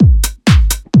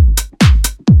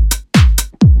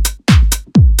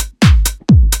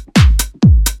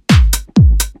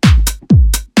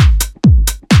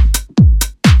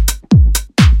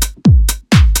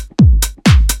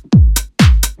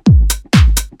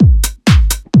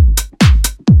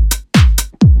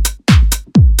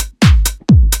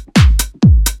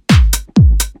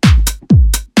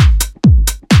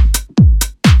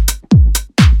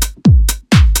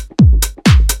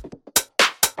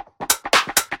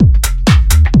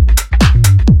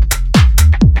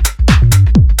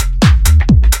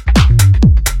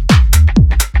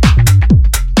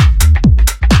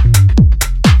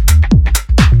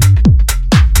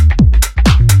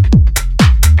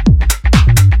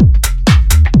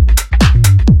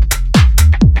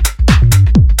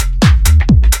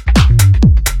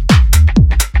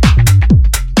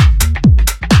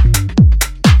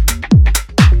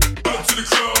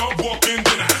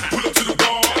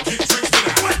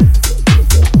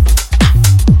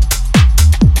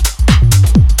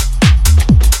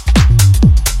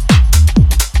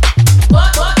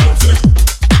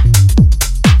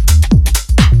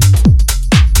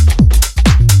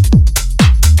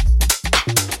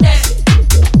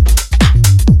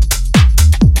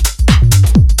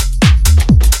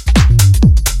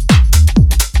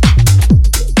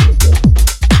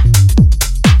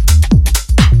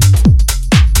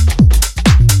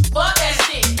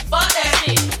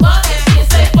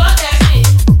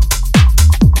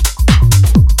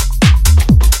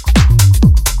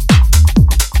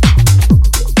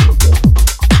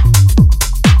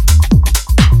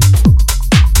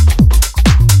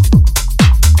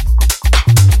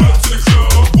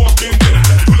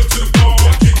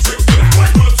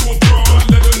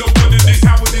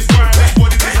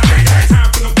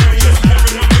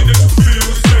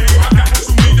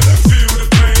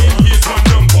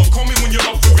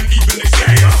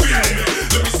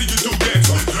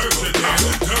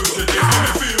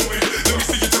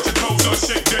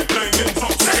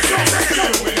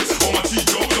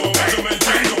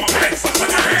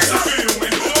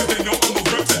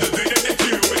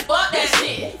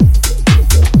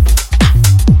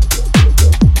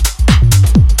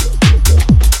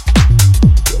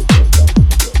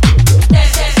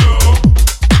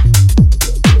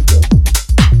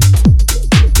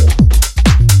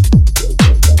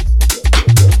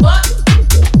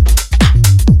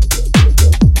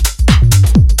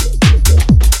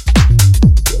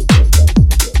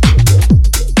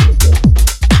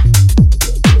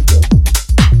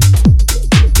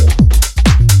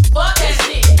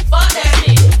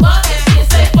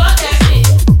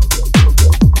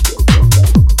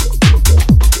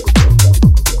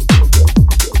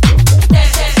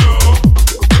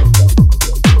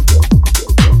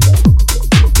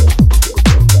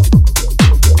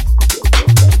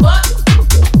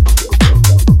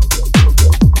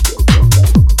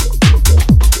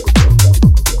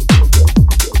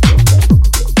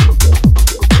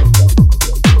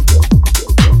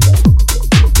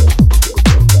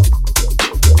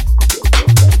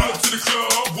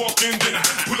looking, then I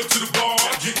pull up to the bar,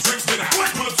 get drinks, then I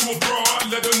pull up to a broad,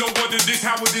 let her know what it is,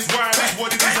 how it is, why it is,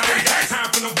 what it is. I ain't got time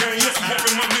for no games. I'm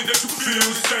hoping my man that you feel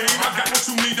the same. I got what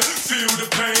you need to feel the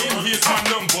pain. Here's my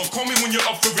number. Call me when you're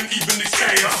up for an even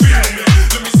exchange.